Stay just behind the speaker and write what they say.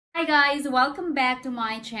Hi guys, welcome back to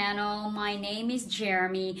my channel. My name is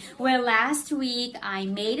Jeremy. Well, last week I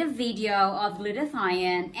made a video of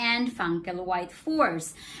glutathione and Fancl White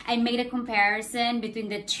Force. I made a comparison between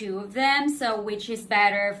the two of them, so which is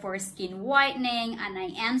better for skin whitening, and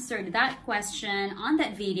I answered that question on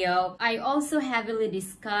that video. I also heavily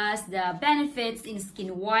discussed the benefits in skin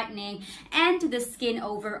whitening and to the skin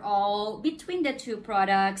overall between the two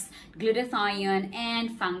products, glutathione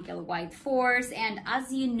and Fancl White Force. And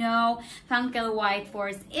as you know, Fancl White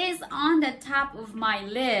Force is on the top of my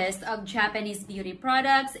list of Japanese beauty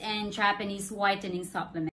products and Japanese whitening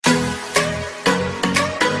supplements.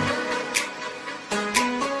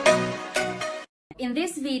 In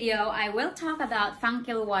this video, I will talk about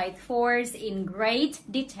Fancl White Force in great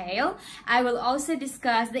detail. I will also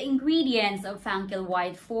discuss the ingredients of Fancl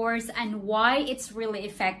White Force and why it's really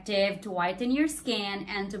effective to whiten your skin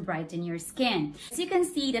and to brighten your skin. As you can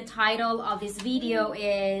see, the title of this video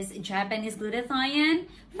is Japanese Glutathione,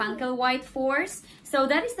 Fancl White Force. So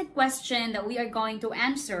that is the question that we are going to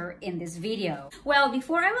answer in this video. Well,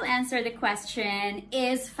 before I will answer the question,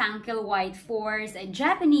 is Fancl White Force a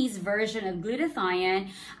Japanese version of glutathione?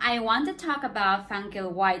 I want to talk about Fancl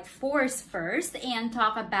White Force first and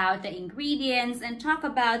talk about the ingredients and talk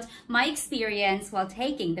about my experience while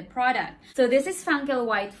taking the product. So this is Fancl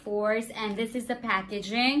White Force and this is the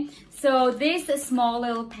packaging. So this small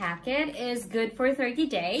little packet is good for 30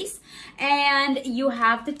 days and you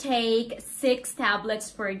have to take 6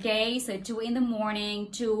 tablets per day. So 2 in the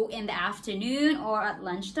morning, 2 in the afternoon or at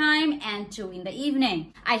lunchtime, and 2 in the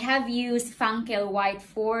evening. I have used Fancl White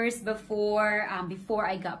Force before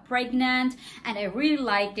I got pregnant and I really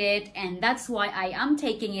liked it, and that's why I am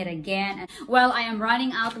taking it again. Well, I am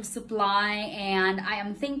running out of supply and I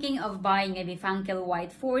am thinking of buying maybe Fancl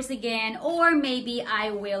White Force again, or maybe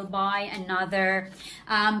I will buy another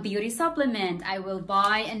beauty supplement. I will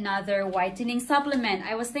buy another whitening supplement.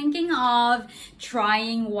 I was thinking of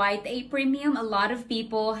trying White A Premium. A lot of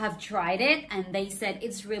people have tried it and they said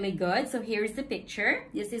it's really good. So here's the picture.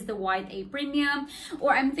 This is the White A Premium.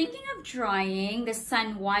 Or I'm thinking of trying the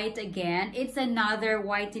Sun White again. It's another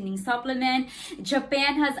whitening supplement.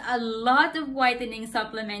 Japan has a lot of whitening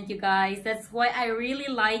supplement, you guys. That's why I really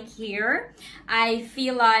like here. I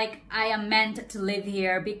feel like I am meant to live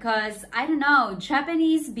here because, I don't know,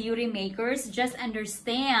 Japanese beauty makers just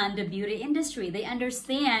understand the beauty industry. They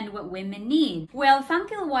understand what women need. Well,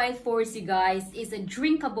 Fancl White Force, you guys, is a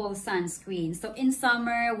drinkable sunscreen. So in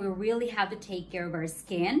summer, we really have to take care of our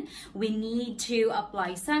skin. We need to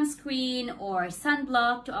apply sunscreen or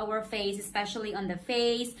sunblock to our face, especially on the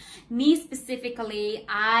face. Me specifically,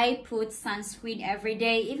 I put sunscreen every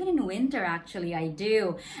day, even in winter actually I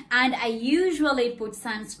do. And I usually put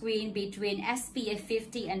sunscreen between SPF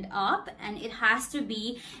 50 and up, and it has to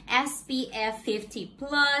be SPF 50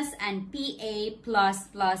 plus and PA plus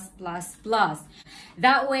plus plus plus.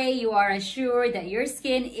 That way you are assured that your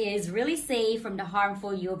skin is really safe from the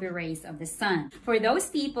harmful UV rays of the sun. For those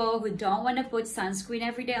people who don't want to put sunscreen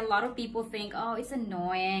every day, a lot of people think, oh, it's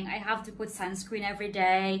annoying, I have to put sunscreen every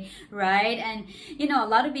day, right? And you know, a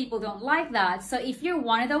lot of people don't like that. So if you're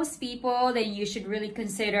one of those people, then you should really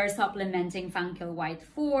consider supplementing Fancl White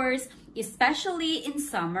Force, especially in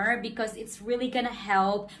summer, because it's really gonna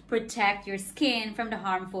help protect your skin from the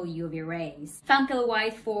harmful UV rays. Fancl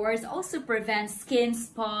White Force also prevents skin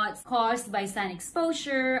spots caused by sun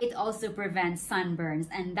exposure. It also prevents sunburns,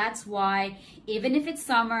 and that's why even if it's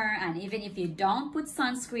summer and even if you don't put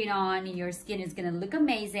sunscreen on, your skin is gonna look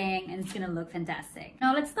amazing and it's gonna look fantastic.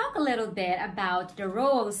 Now let's talk a little bit about the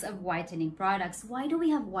roles of whitening products. Why do we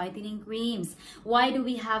have whitening creams? Why do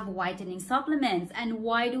we have whitening supplements? And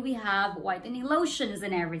why do we have whitening lotions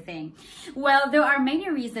and everything? Well, there are many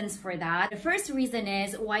reasons for that. The first reason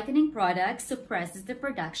is whitening products suppresses the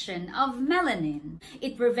production of melanin.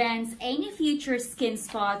 It prevents any future skin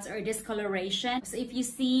spots or discoloration. So if you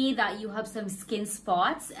see that you have some skin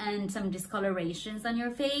spots and some discolorations on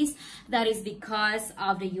your face, that is because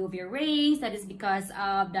of the UV rays, that is because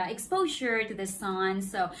of the exposure to the sun.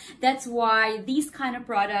 So that's why these kind of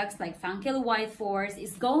products like Fancl White Force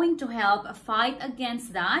is going to help fight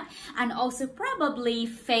against that and also probably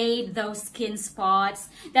fade those skin spots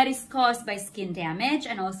that is caused by skin damage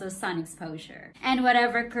and also sun exposure. And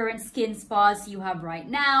whatever current skin spots you have right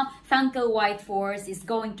now, Fancl White Force is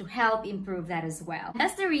going to help improve that as well.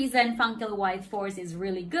 That's the reason Fancl White Force is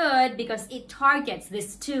really good, because it targets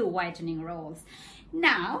these two whitening roles.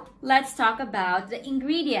 Now, let's talk about the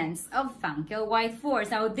ingredients of Fancl White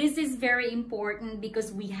Force. Now, this is very important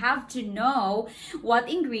because we have to know what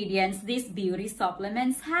ingredients these beauty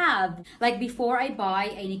supplements have. Like before I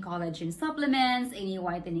buy any collagen supplements, any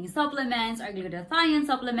whitening supplements, or glutathione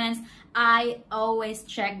supplements, I always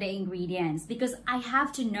check the ingredients because I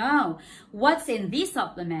have to know what's in this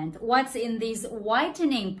supplement, what's in this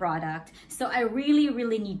whitening product. So I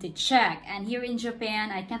really need to check. And here in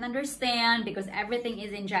Japan, I can't understand because everything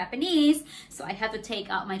is in Japanese. So I have to take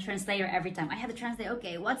out my translator every time. I have to translate,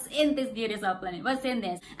 okay, what's in this beauty supplement? What's in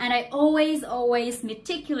this? And I always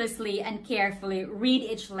meticulously and carefully read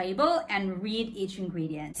each label and read each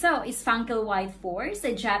ingredient. So is Fancl White Force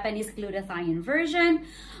a Japanese glutathione version?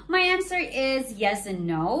 My answer is yes and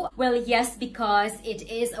no. Well, yes, because it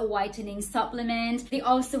is a whitening supplement. They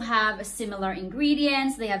also have similar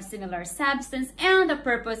ingredients, they have similar substance, and the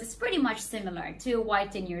purpose is pretty much similar: to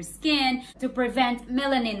whiten your skin, to prevent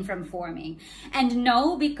melanin from forming. And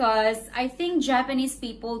no, because I think Japanese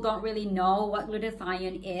people don't really know what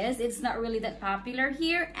glutathione is. It's not really that popular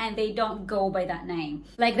here, and they don't go by that name.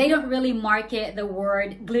 Like, they don't really market the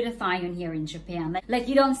word glutathione here in Japan. Like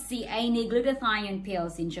you don't see any glutathione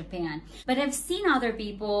pills in Japan. But I've seen other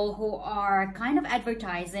people who are kind of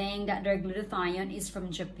advertising that their glutathione is from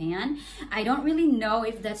Japan. I don't really know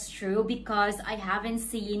if that's true because I haven't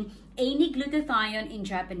seen any glutathione in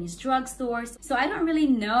Japanese drugstores. So I don't really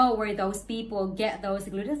know where those people get those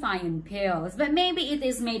glutathione pills. But maybe it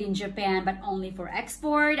is made in Japan, but only for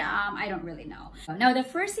export. I don't really know. Now, the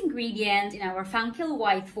first ingredient in our Fancl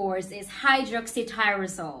White Force is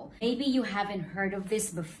hydroxytyrosol. Maybe you haven't heard of this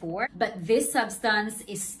before, but this substance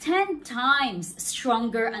is 10 times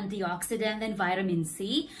stronger antioxidant than vitamin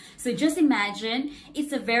C. So just imagine,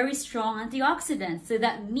 it's a very strong antioxidant. So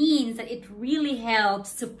that means that it really helps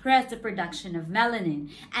suppress the production of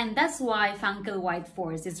melanin, and that's why Fancl White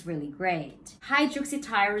Force is really great.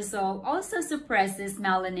 Hydroxytyrosol also suppresses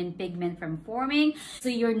melanin pigment from forming, so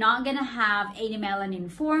you're not gonna have any melanin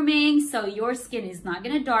forming, so your skin is not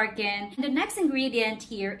gonna darken. The next ingredient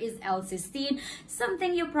here is L-cystine,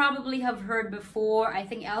 something you probably have heard before. I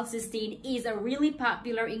think L-cystine is a really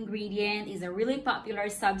popular ingredient, is a really popular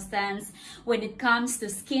substance when it comes to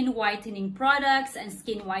skin whitening products and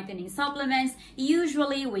skin whitening supplements.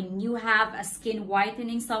 Usually when you have a skin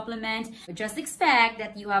whitening supplement, just expect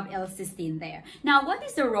that you have L-cystine there. Now, what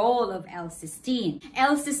is the role of L-cystine?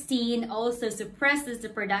 L-cystine also suppresses the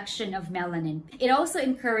production of melanin. It also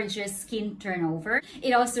encourages skin turnover.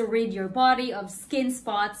 It also rids your body of skin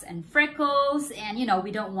spots and freckles. And you know,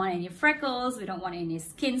 we don't want any freckles, we don't want any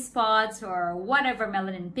skin spots or whatever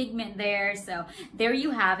melanin pigment there. So there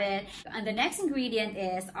you have it. And the next ingredient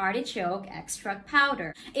is artichoke extract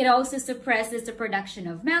powder. It also suppresses the production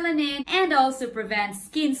of melanin and also prevents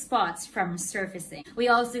skin spots from surfacing. We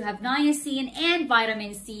also have niacin and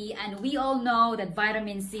vitamin C, and we all know that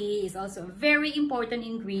vitamin C is also a very important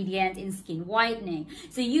ingredient in skin whitening.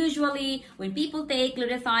 So usually when people take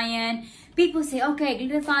glutathione, people say, okay,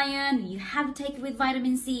 glutathione, you have to take it with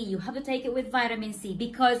vitamin C, you have to take it with vitamin C,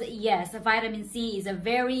 because yes, vitamin C is a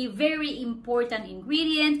very important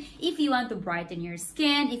ingredient if you want to brighten your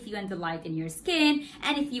skin, if you want to lighten your skin,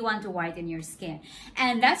 and if you want to whiten your skin.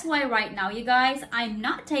 And that's why right now, you guys, I'm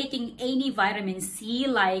not taking any vitamin C,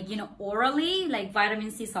 like, you know, orally, like vitamin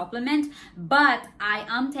C supplement, but I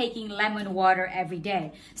am taking lemon water every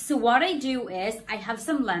day. So what I do is, I have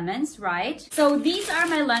some lemons, right? So these are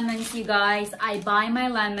my lemons, you guys. I buy my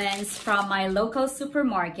lemons from my local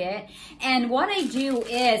supermarket, and what I do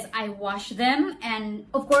is I wash them, and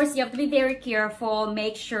of course you have to be very careful,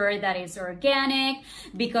 make sure that it's organic,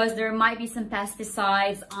 because there might be some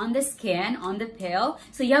pesticides on the skin, on the pill,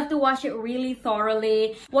 so you have to wash it really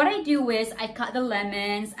thoroughly. What I do is I cut the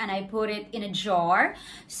lemons and I put it in a jar.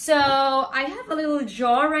 So I have a little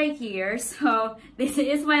jar right here, so this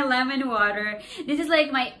is my lemon water. This is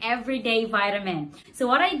like my everyday vitamin. So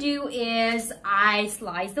what I do is I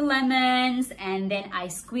slice the lemons and then I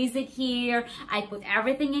squeeze it here. I put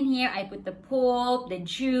everything in here. I put the pulp, the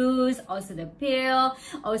juice, also the peel,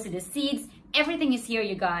 also the seeds. Everything is here,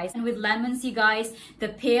 you guys. And with lemons, you guys, the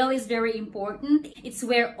peel is very important. It's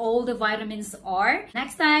where all the vitamins are.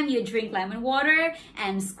 Next time you drink lemon water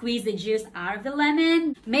and squeeze the juice out of the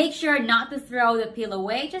lemon, make sure not to throw the peel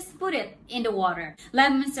away. Just put it in the water.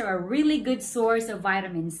 Lemons are a really good source of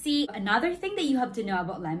vitamin C. Another thing that you have to know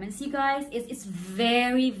about lemons, you guys, is it's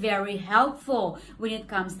very helpful when it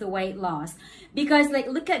comes to weight loss. Because, like,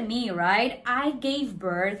 look at me, right? I gave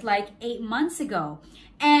birth like 8 months ago.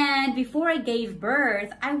 And before I gave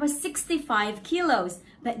birth, I was 65 kilos.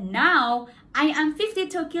 But now, I am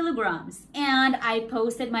 52 kilograms. And I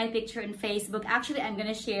posted my picture on Facebook. Actually, I'm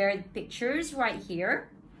gonna share the pictures right here.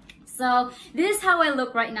 So this is how I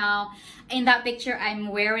look right now. In that picture, I'm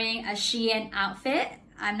wearing a Shein outfit.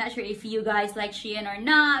 I'm not sure if you guys like Shein or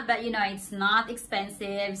not, but you know, it's not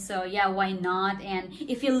expensive. So yeah, why not? And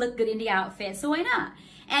if you look good in the outfit, so why not?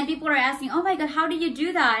 And people are asking, oh my God, how do you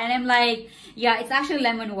do that? And I'm like, yeah, it's actually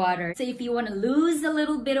lemon water. So if you want to lose a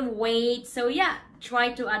little bit of weight, so yeah,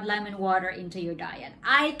 try to add lemon water into your diet.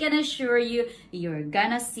 I can assure you, you're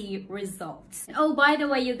gonna see results. Oh, by the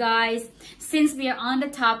way, you guys, since we are on the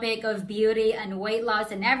topic of beauty and weight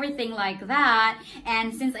loss and everything like that,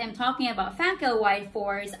 and since I'm talking about Fancl White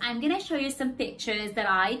Force, I'm gonna show you some pictures that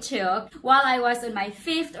I took while I was on my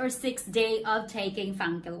 5th or 6th day of taking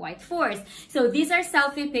Fancl White Force. So these are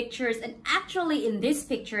selfie pictures, and actually in these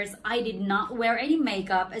pictures, I did not wear any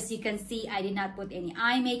makeup. As you can see, I did not put any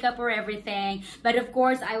eye makeup or everything, but of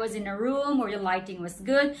course, I was in a room where the lighting was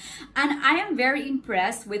good, and I am very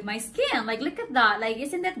impressed with my skin. Like, look at that. Like,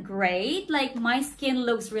 isn't that great? Like, my skin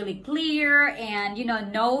looks really clear, and you know,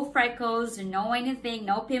 no freckles, no anything,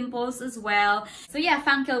 no pimples as well. So yeah,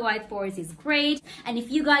 Fancl White Force is great. And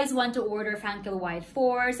if you guys want to order Fancl White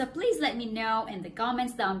Force, please let me know in the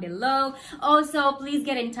comments down below. Also, please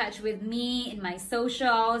get in touch with me in my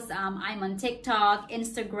socials. I'm on TikTok,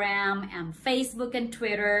 Instagram, and Facebook and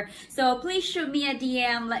Twitter. So please shoot me a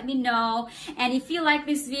DM. Let me know. And if you like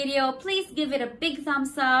this video, please give it a big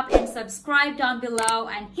thumbs up and subscribe down below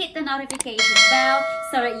and hit the notification bell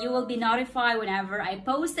so that you will be notified whenever I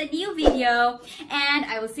post a new video. And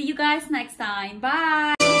I will see you guys next time.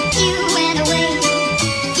 Bye! You went away.